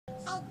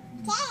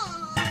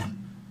Today,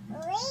 we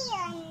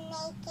are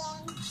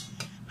making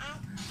a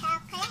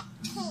chocolate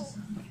cake.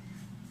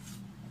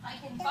 I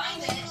can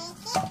find it.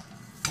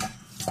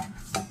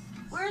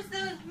 Where's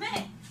the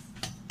mix?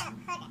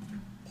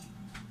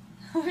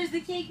 Where's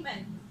the cake mix?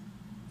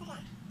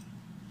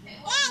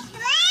 That's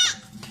right!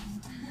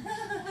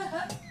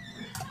 What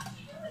did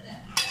you do with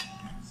it?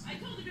 I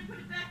told her to put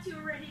it back to you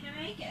ready to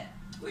make it.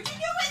 What'd you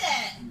do with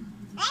it?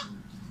 What?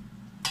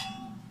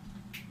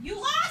 You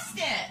lost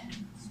it.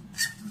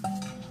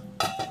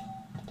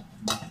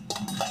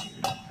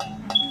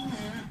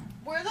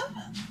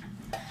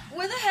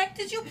 Where the heck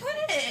did you put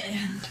it?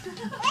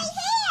 Right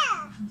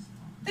here!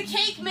 The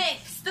cake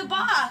mix, the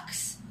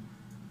box.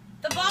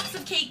 The box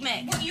of cake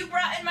mix you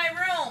brought in my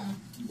room.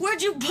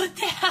 Where'd you put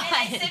that? And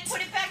I said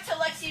put it back till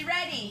Lexi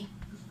ready.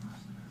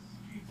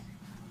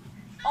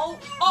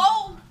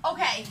 Oh,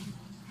 okay.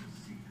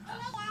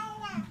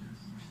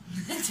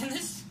 It's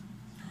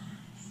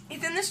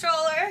in the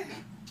stroller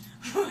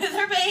with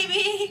her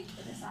baby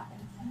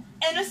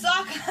and a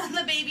sock on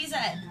the baby's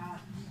head.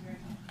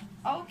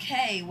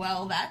 Okay,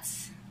 well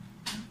that's...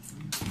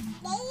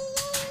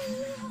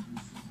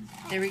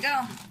 There we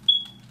go.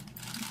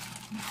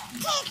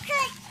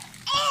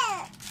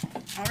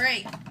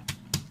 Alright.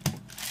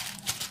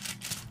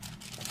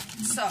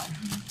 So,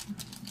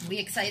 we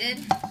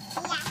excited?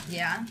 Yeah.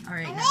 Yeah?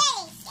 Alright. I'm really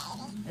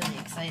excited. Really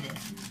excited.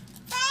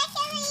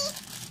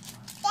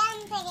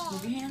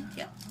 Move your hand.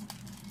 Yep.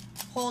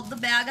 Hold the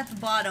bag at the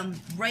bottom,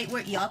 right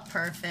where... Yup,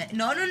 perfect.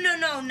 No.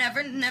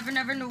 Never.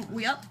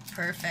 Yup,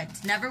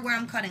 perfect. Never where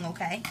I'm cutting,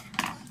 okay?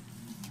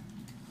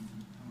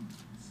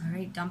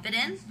 Alright, dump it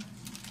in.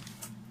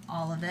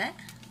 All of it.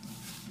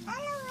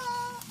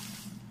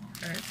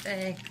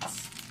 Perfect.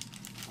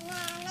 Now,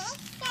 make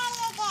sure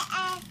you get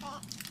all of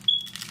it.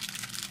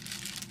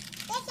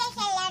 This is a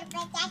little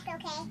bit, that's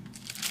okay.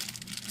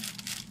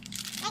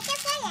 That's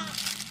okay.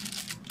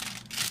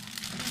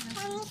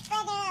 Can you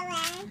spread it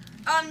around?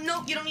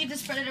 Nope, you don't need to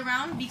spread it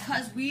around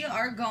because we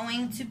are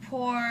going to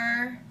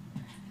pour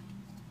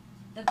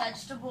the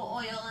vegetable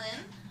oil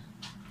in.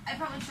 I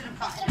probably should have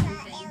gotten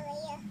everything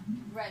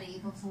ready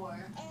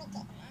before. Let me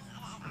get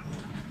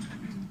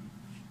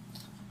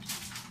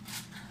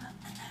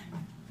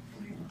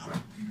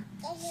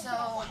So,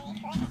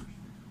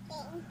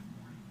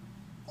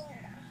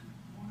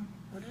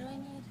 what did I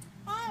need?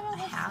 A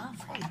half?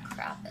 Holy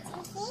crap. Yeah.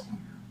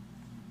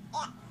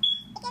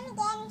 It's a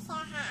dinosaur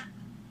hat.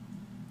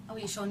 Oh,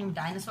 you showing him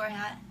dinosaur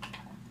hat?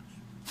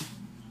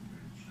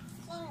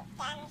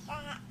 Dinosaur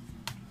hat.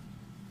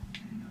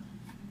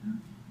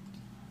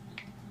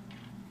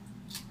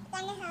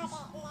 I'm gonna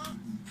hold it left.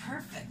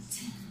 Perfect.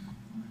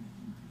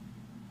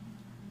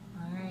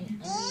 Alright.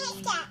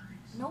 Insta.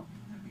 Nope.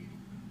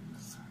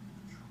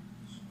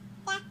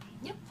 That.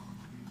 Yep.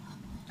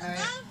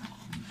 Alright.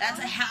 That's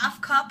a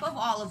half cup of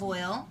olive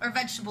oil, or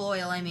vegetable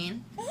oil, I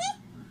mean.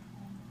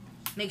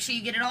 Make sure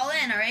you get it all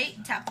in,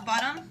 alright? Tap the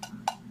bottom.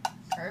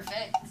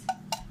 Perfect.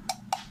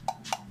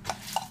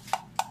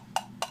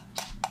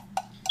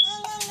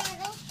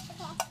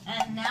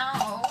 And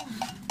now,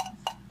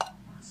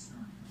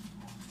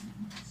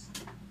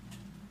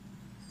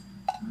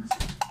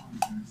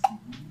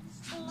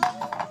 you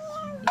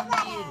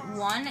need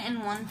 1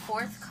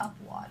 1/4 cup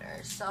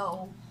water.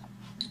 So,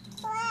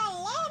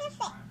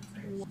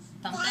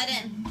 dump that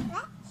in.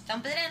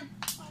 Dump it in.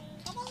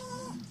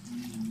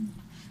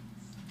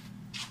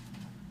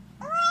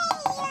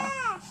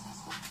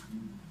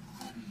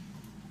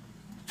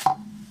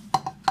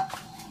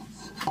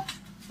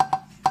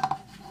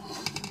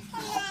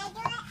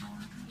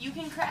 You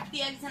can crack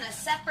the eggs in a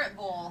separate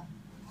bowl.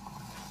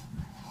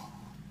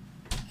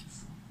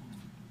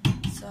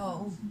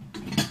 So,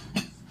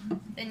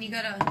 then you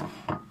gotta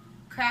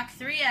crack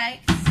 3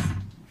 eggs.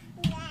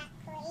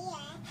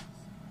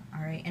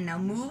 Alright, and now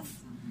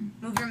move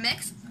your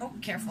mix. Oh,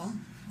 careful.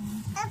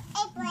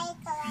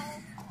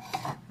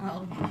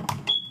 Well,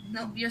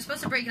 no, you're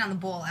supposed to break it on the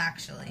bowl,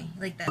 actually.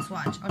 Like this,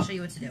 watch. I'll show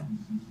you what to do.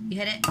 You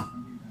hit it,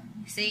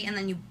 see, and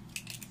then you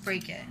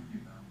break it.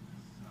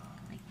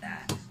 Like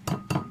that.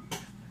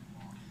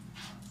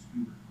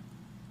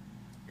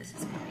 This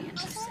is going to be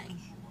interesting.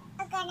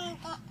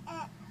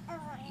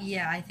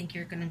 Yeah, I think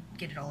you're going to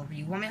get it all over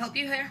you. Want me to help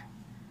you here?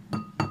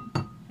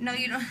 No,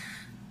 you don't.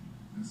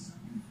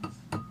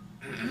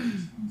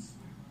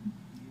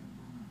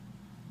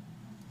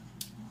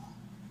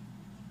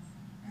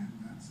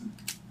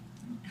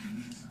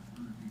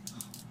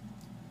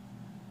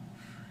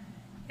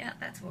 Yeah,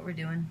 that's what we're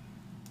doing.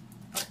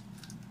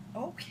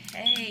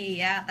 Okay,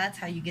 yeah, that's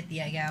how you get the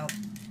egg out.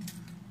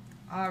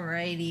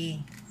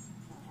 Alrighty.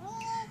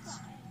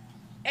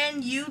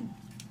 And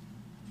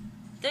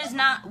there's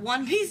not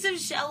one piece of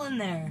shell in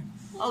there.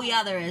 Oh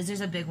yeah, there is. There's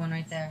a big one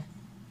right there.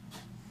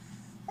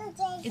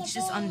 It's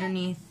just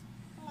underneath.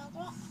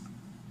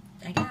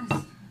 I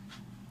guess.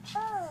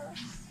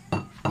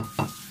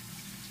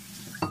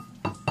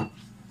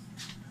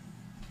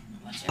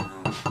 Watch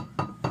out.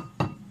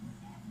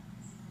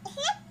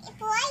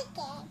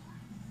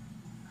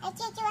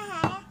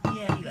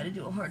 Yeah, you gotta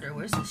do it harder.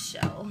 Where's the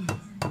shell?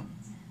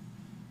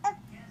 Up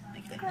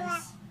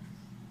brightness.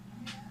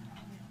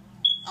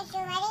 Are you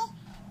ready?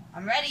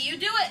 I'm ready. You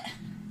do it.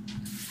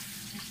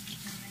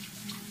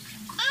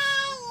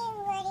 Are you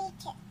ready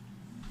to?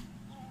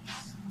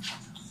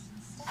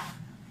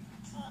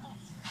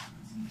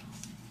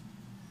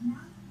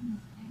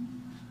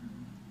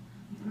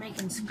 I'm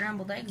making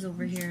scrambled eggs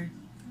over here.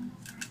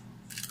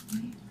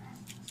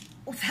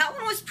 Oh, that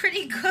one was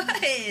pretty good.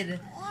 Yeah.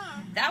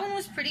 That one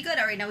was pretty good.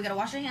 All right, now we gotta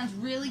wash our hands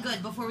really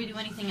good before we do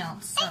anything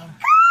else. So.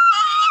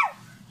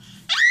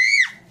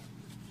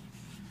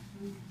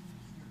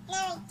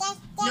 No, just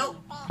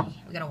Nope.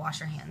 We gotta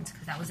wash our hands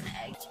because that was an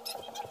egg.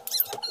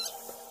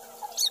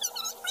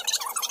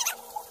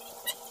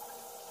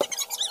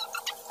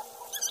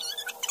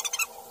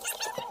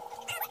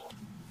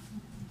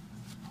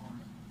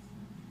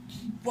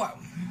 Whoa.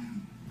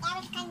 That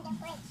was kind of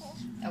crazy.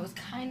 That was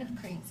kind of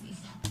crazy.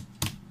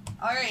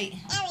 All right.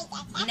 Now we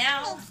got that.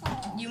 Now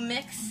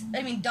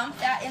you dump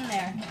that in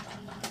there.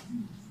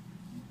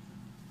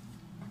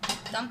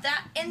 Dump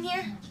that in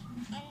here.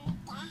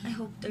 I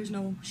hope there's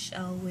no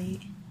shell.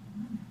 Wait.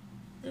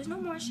 There's no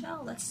more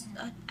shell. That's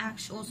an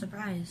actual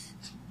surprise.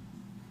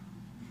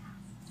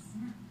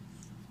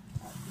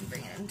 Let me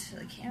bring it into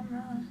the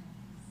camera.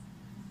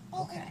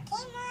 Okay.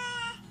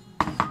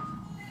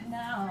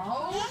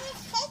 Now.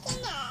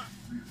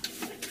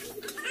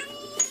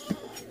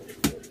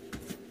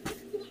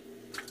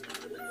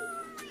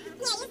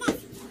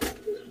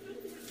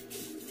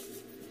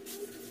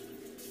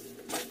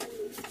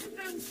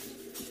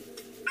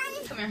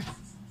 Come here.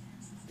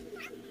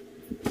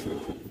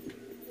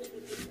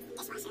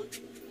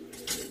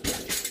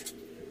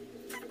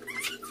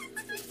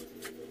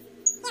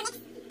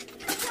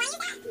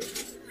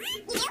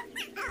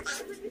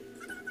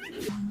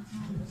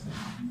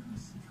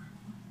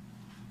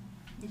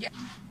 Yeah.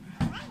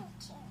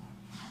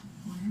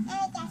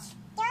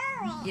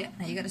 Yeah,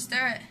 now you gotta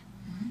stir it.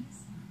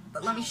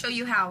 But let me show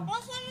you how.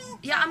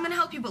 Yeah, I'm gonna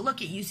help you, but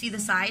look, you see the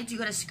sides? You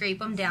gotta scrape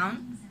them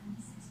down.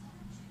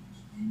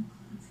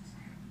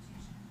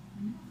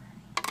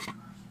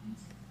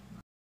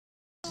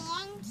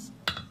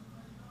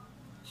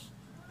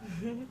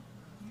 Really?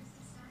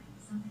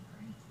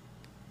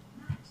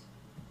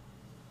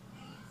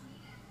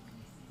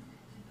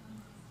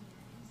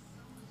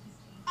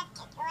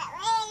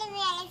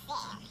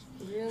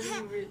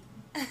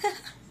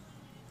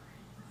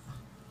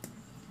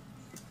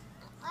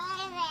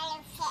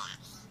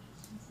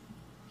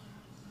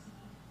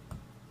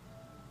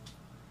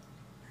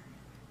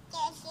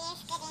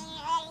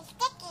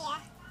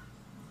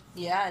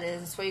 Yeah, it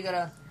is. That's why you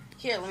gotta...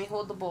 Here, let me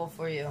hold the bowl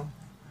for you.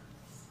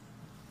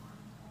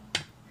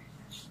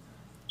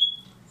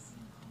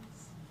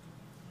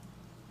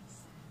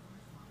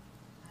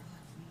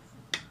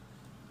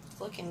 It's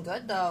looking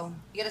good, though.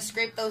 You gotta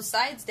scrape those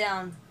sides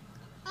down.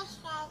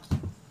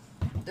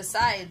 The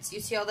sides.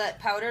 You see all that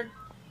powder?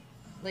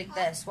 Like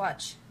this.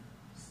 Watch.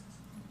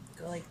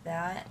 Go like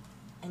that,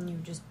 and you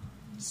just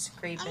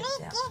scrape it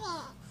down.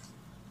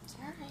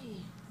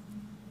 Sorry.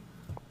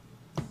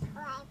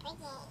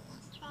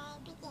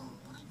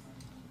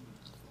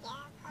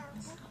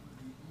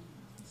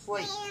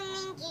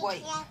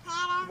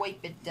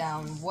 Wipe it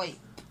down. Wipe.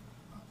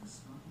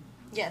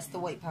 Yes, the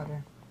white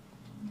powder.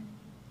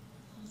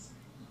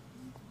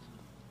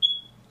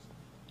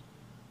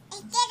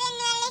 It's getting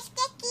really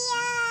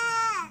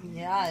stickier.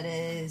 Yeah, it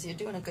is. You're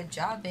doing a good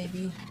job,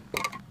 baby.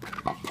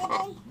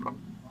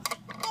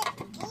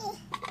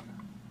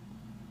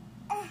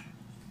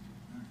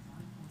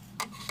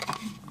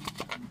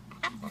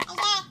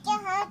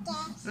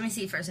 Let me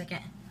see for a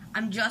second.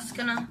 I'm just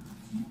gonna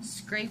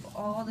scrape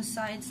all the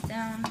sides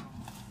down.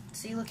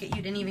 See, look at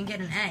you, didn't even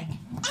get an egg.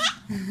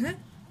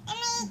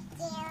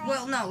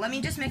 Well, no, let me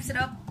just mix it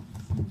up.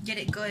 Get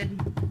it good.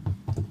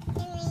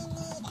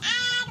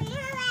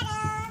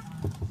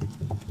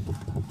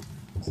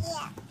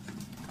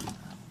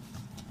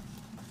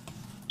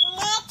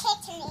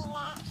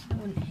 I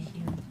wouldn't hit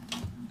you.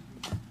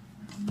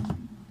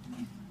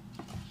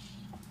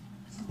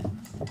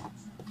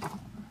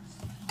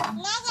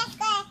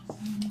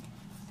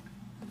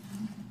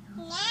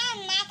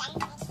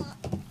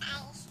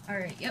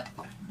 Alright, yep.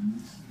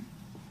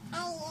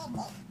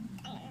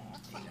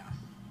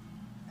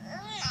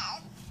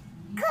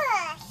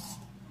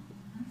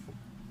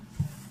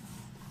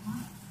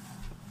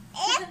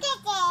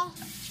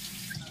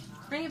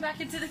 Bring it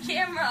back into the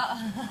camera.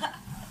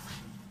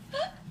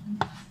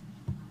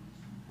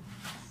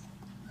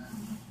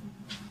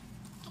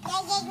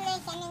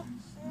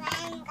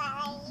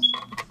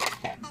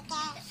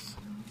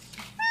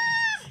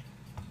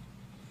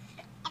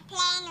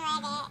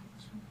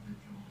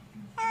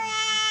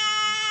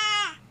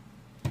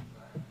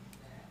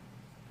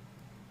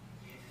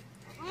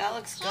 That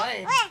looks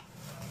good.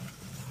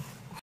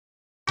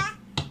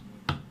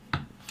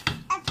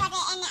 I'll put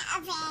it in the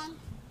oven.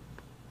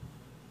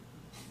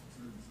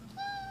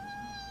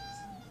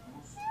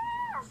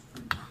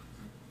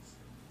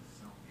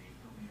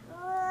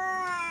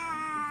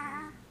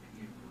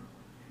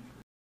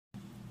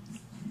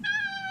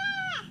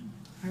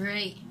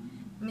 Alright,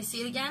 let me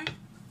see it again.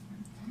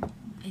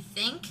 I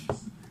think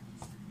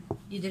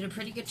you did a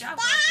pretty good job.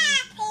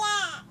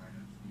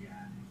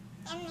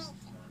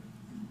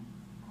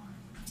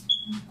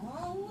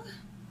 All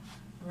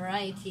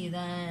righty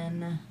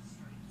then.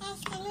 I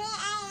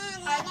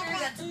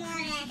forgot to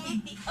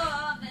preheat the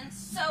oven,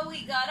 so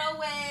we gotta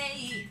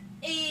wait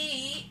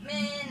 8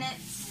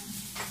 minutes.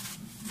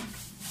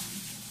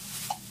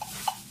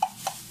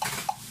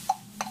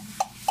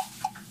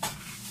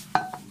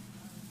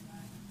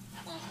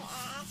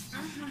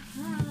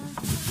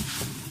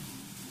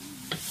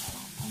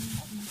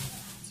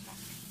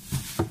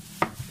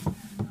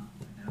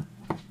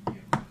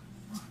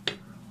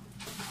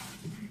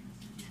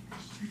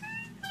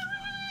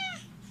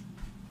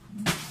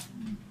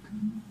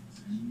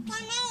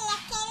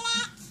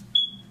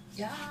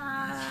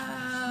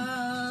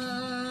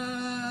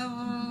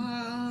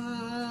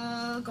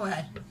 Go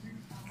ahead.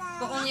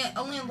 But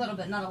only a little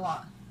bit, not a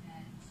lot.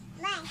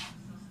 Why?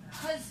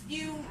 Because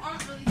you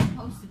aren't really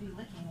supposed to be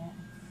licking it.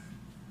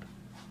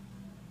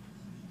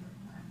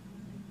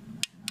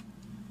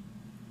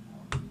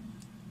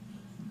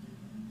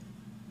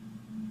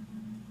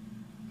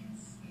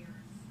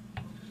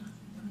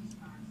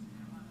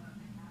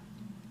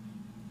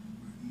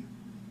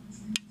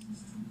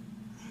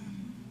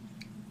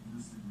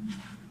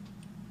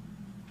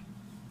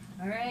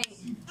 All right.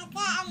 I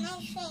got on my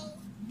face.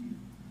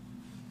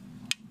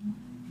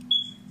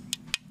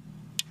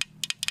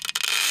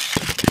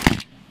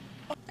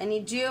 I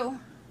need you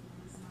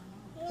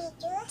Me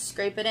too. to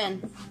scrape it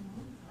in.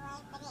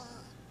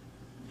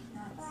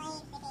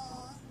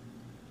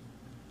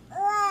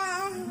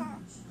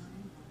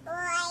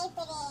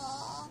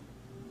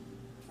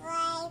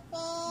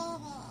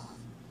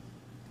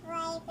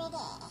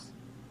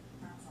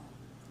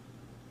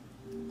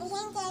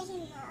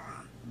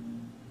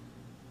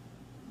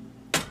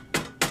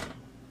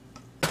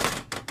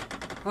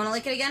 Want to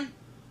lick it again?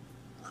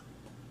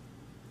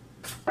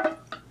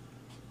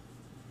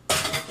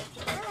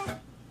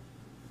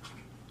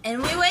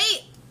 And we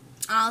wait.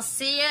 I'll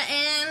see you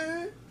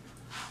in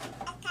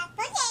A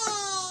couple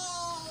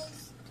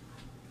days.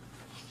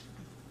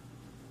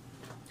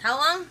 how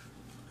long?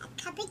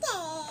 A couple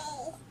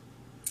days.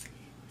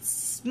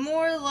 It's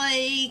more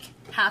like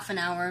half an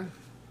hour.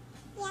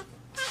 Yeah,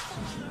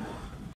 half an hour.